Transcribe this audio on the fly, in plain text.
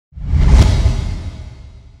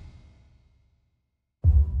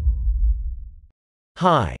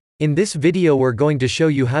Hi. In this video we're going to show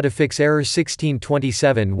you how to fix error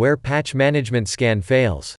 1627 where patch management scan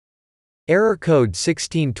fails. Error code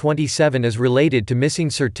 1627 is related to missing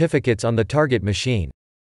certificates on the target machine.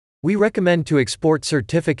 We recommend to export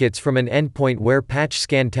certificates from an endpoint where patch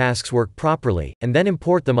scan tasks work properly, and then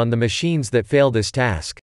import them on the machines that fail this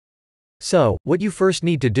task. So, what you first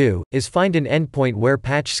need to do, is find an endpoint where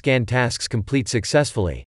patch scan tasks complete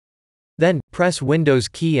successfully. Then, press Windows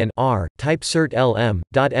key and R, type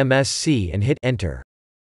certlm.msc and hit Enter.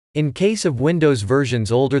 In case of Windows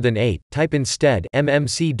versions older than 8, type instead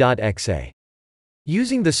mmc.exe.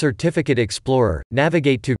 Using the Certificate Explorer,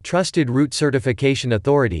 navigate to Trusted Root Certification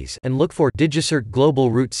Authorities and look for DigiCert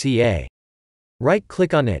Global Root CA.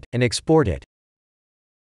 Right-click on it, and export it.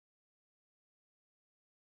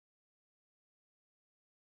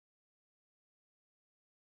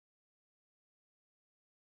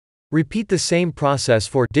 Repeat the same process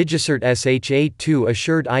for DigiCert SHA-2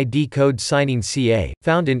 Assured ID Code Signing CA,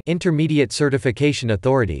 found in Intermediate Certification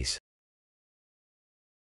Authorities.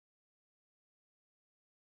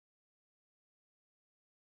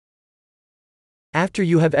 After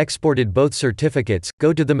you have exported both certificates,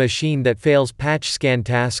 go to the machine that fails patch scan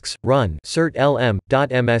tasks, run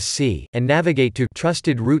certlm.msc, and navigate to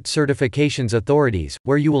Trusted Root Certifications Authorities,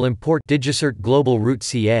 where you will import DigiCert Global Root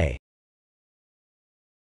CA.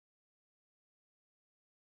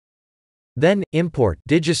 Then, import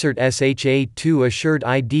DigiCert SHA-2 Assured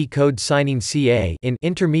ID Code Signing CA in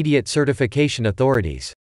Intermediate Certification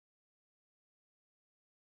Authorities.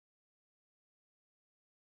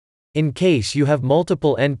 In case you have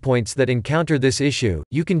multiple endpoints that encounter this issue,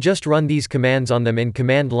 you can just run these commands on them in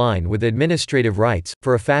command line with administrative rights,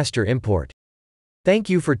 for a faster import. Thank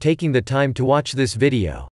you for taking the time to watch this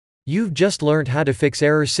video. You've just learned how to fix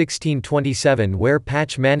error 1627 where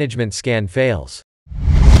patch management scan fails.